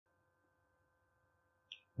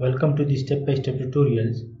Welcome to the step-by-step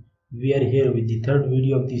tutorials. We are here with the third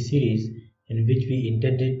video of this series in which we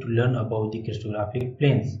intended to learn about the crystallographic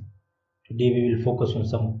planes. Today we will focus on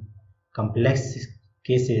some complex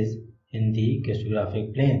cases in the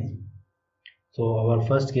crystallographic planes. So our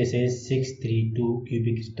first case is 632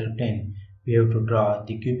 cubic crystal plane. We have to draw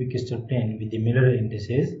the cubic crystal plane with the Miller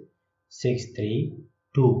indices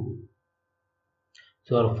 632.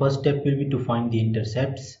 So our first step will be to find the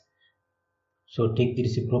intercepts. So take the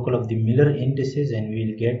reciprocal of the Miller indices and we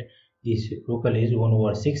will get the reciprocal is 1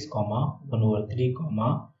 over 6, 1 over 3,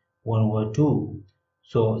 1 over 2.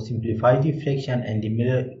 So simplify the fraction and the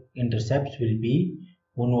Miller intercepts will be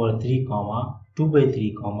 1 over 3, 2 by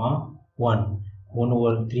 3, 1. 1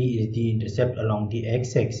 over 3 is the intercept along the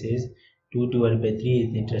x-axis, 2 divided by 3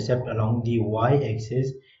 is the intercept along the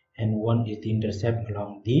y-axis, and 1 is the intercept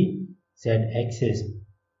along the z-axis.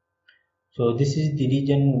 So this is the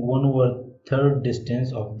region 1 over third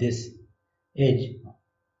distance of this edge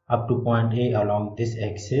up to point A along this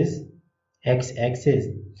axis, x-axis,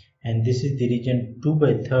 and this is the region 2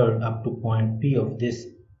 by third up to point P of this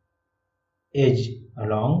edge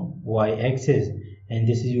along y-axis, and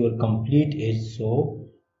this is your complete edge, so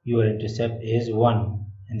your intercept is 1,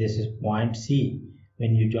 and this is point C.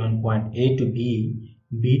 When you join point A to B,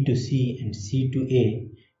 B to C, and C to A,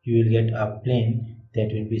 you will get a plane that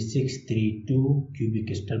will be 632 cubic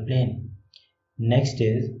crystal plane. Next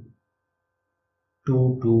is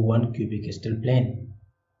 221 cubic crystal plane.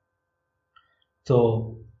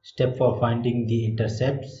 So step for finding the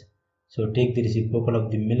intercepts. So take the reciprocal of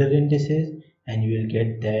the Miller indices and you will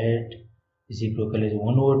get that reciprocal is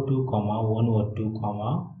 1 over 2, 1 over 2,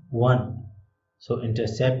 1. So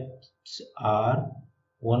intercepts are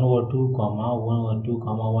 1 over 2, 1 over 2,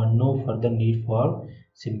 1. No further need for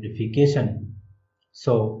simplification.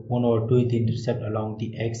 So 1 over 2 is the intercept along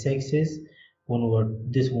the x-axis, 1 over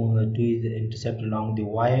 2 is the intercept along the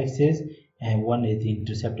y-axis, and 1 is the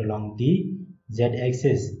intercept along the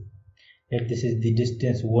z-axis. Let this is the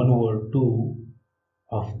distance 1 over 2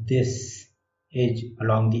 of this edge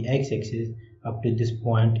along the x-axis up to this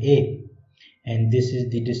point A, and this is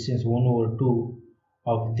the distance 1 over 2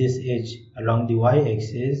 of this edge along the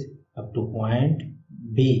y-axis up to point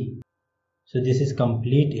B. So this is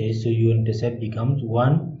complete edge, so your intercept becomes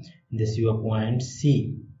 1, and this is your point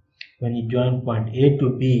C. When you join point A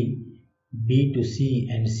to B, B to C,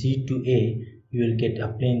 and C to A, you will get a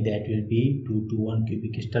plane that will be 221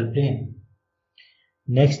 cubic crystal plane.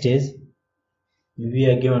 Next is, we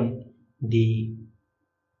are given the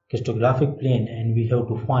crystallographic plane and we have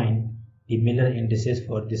to find the Miller indices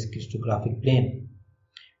for this crystallographic plane.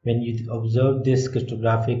 When you observe this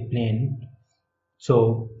crystallographic plane,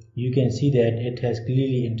 so you can see that it has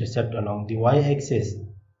clearly intercept along the y-axis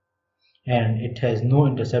and it has no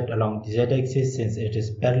intercept along the z-axis since it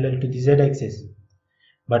is parallel to the z-axis,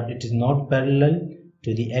 but it is not parallel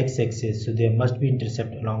to the x-axis, so there must be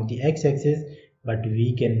intercept along the x-axis, but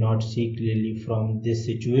we cannot see clearly from this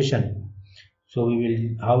situation. So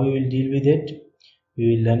how we will deal with it,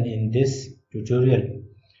 we will learn in this tutorial.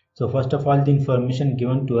 So first of all, the information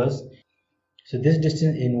given to us, so this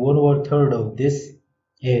distance in 1 over third of this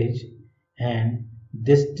edge, and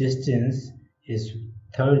this distance is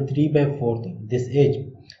 3 by 4th of this edge,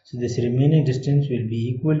 so this remaining distance will be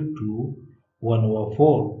equal to 1 over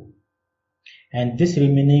 4, and this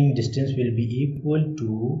remaining distance will be equal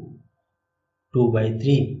to 2 by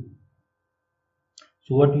 3.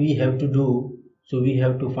 So what we have to do, so we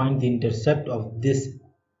have to find the intercept of this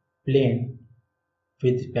plane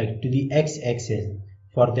with respect to the x-axis.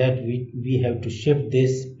 For that we have to shift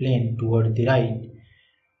this plane toward the right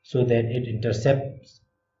so that it intercepts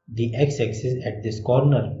the x-axis at this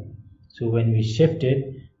corner. So when we shift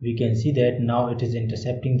it, we can see that now it is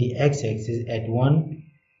intercepting the x-axis at 1,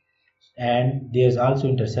 and there is also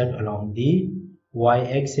intercept along the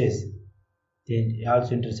y-axis.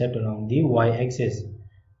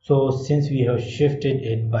 So since we have shifted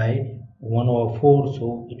it by 1 over 4,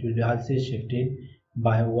 so it will be also shifted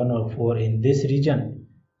by 1 over 4 in this region.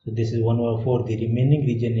 So this is 1 over 4. The remaining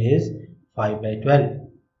region is 5 by 12.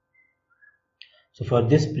 So for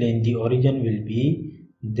this plane, the origin will be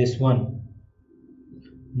this one.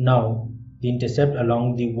 Now the intercept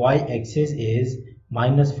along the y-axis is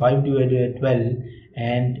minus 5 divided by 12,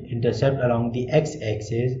 and intercept along the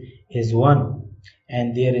x-axis is 1,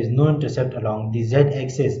 and there is no intercept along the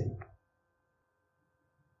z-axis.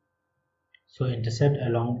 So intercept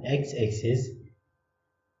along x-axis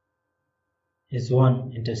is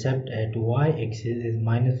 1, intercept at y-axis is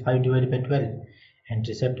minus 5 divided by 12,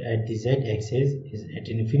 intercept at the z-axis is at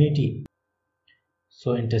infinity.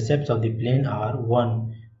 So intercepts of the plane are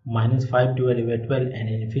 1, minus 5 divided by 12 and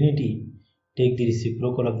infinity. Take the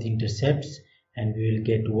reciprocal of the intercepts and we will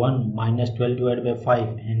get 1 minus 12 divided by 5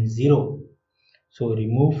 and 0. So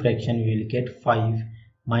remove fraction, we will get 5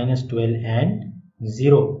 minus 12 and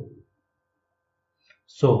 0.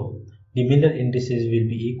 So the Miller indices will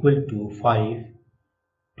be equal to 5,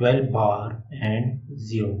 12 bar and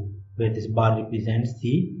 0, where this bar represents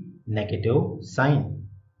the negative sign.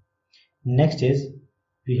 Next is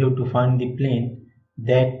we have to find the plane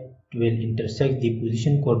that will intersect the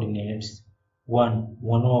position coordinates 1,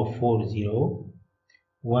 1 over 4, 0,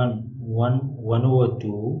 1, 1, 1 over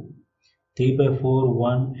 2, 3 by 4,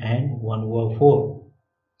 1 and 1 over 4.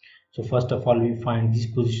 So first of all we find these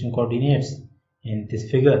position coordinates in this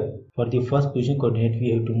figure. For the first position coordinate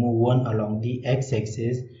we have to move 1 along the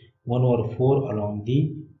x-axis, 1 over 4 along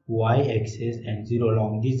the y-axis and 0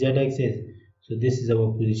 along the z-axis. So this is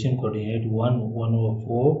our position coordinate 1, 1 over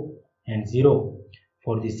 4 and 0.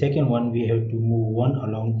 For the second one we have to move 1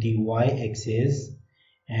 along the y-axis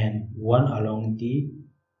and 1 along the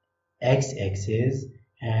x-axis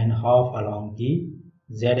and half along the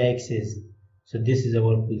z-axis. So this is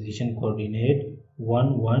our position coordinate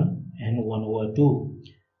 1, 1 and 1 over 2.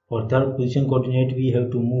 For third position coordinate we have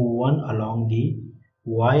to move 1 along the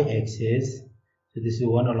y-axis. So this is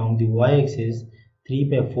 1 along the y-axis, 3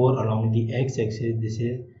 by 4 along the x-axis, this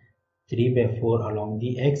is 3 by 4 along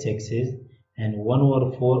the x-axis and 1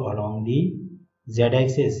 over 4 along the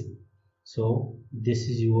z-axis. So this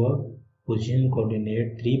is your position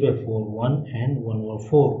coordinate 3 by 4, 1 and 1 over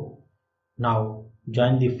 4. Now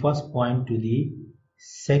join the first point to the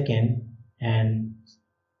second and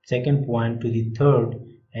second point to the third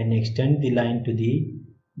and extend the line to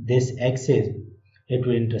this axis. It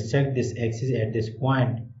will intersect this axis at this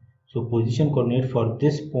point. So position coordinate for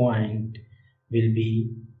this point will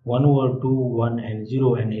be 1 over 2, 1 and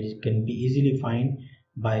 0, and it can be easily found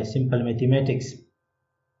by simple mathematics.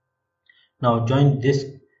 Now join this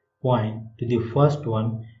point to the first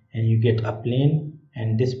one and you get a plane,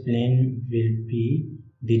 and this plane will be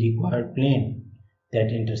the required plane that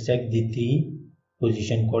intersect the three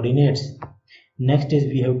position coordinates. Next is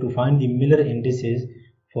we have to find the Miller indices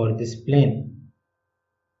for this plane.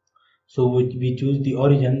 So we choose the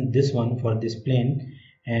origin, this one, for this plane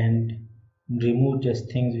and remove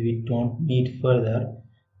just things we don't need further.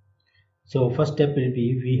 So first step will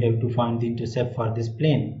be we have to find the intercept for this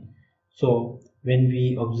plane. So when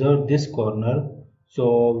we observe this corner,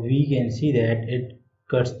 so we can see that it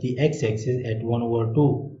cuts the x-axis at 1 over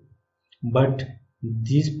 2, but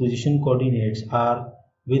these position coordinates are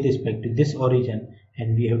with respect to this origin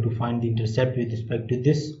and we have to find the intercept with respect to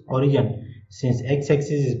this origin. Since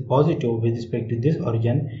x-axis is positive with respect to this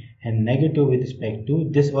origin and negative with respect to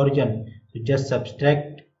this origin, so just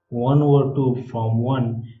subtract 1 over 2 from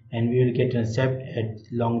 1 and we will get intercept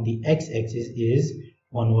along the x-axis is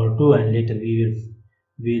 1 over 2, and later we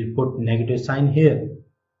will put negative sign here.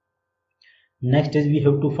 Next is we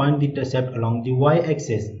have to find the intercept along the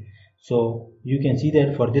y-axis. So you can see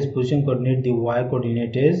that for this position coordinate the y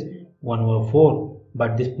coordinate is 1 over 4,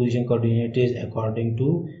 but this position coordinate is according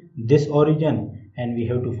to this origin and we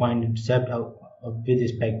have to find intercept with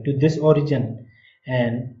respect to this origin,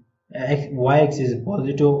 and y-axis is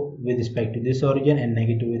positive with respect to this origin and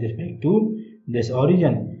negative with respect to this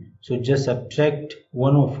origin. So just subtract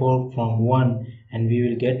 1 over 4 from 1 and we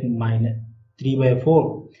will get minus 3 by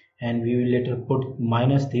 4, and we will later put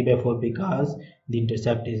minus 3 by 4 because the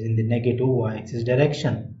intercept is in the negative y-axis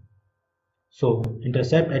direction. So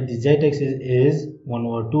intercept at the z-axis is 1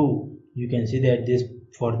 over 2. You can see that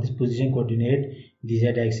for this position coordinate the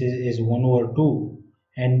z-axis is 1 over 2,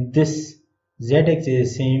 and this z-axis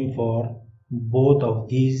is same for both of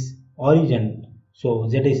these origin. So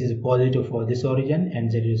z-axis is positive for this origin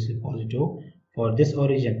and z-axis is positive for this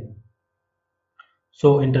origin.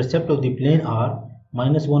 So intercept of the plane are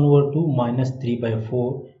minus 1 over 2, minus 3 by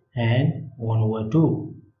 4 and 1 over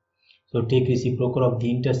 2. So take reciprocal of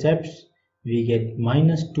the intercepts, we get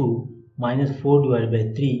minus 2, minus 4 divided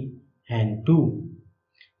by 3 and 2.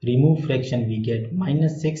 Remove fraction, we get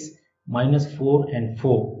minus 6, minus 4 and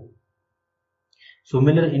 4. So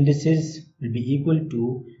Miller indices will be equal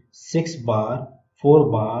to 6 bar,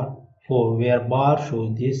 4 bar, 4, where bar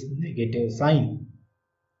shows this negative sign.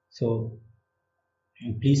 So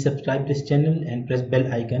please subscribe this channel and press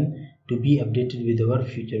bell icon to be updated with our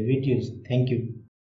future videos. Thank you.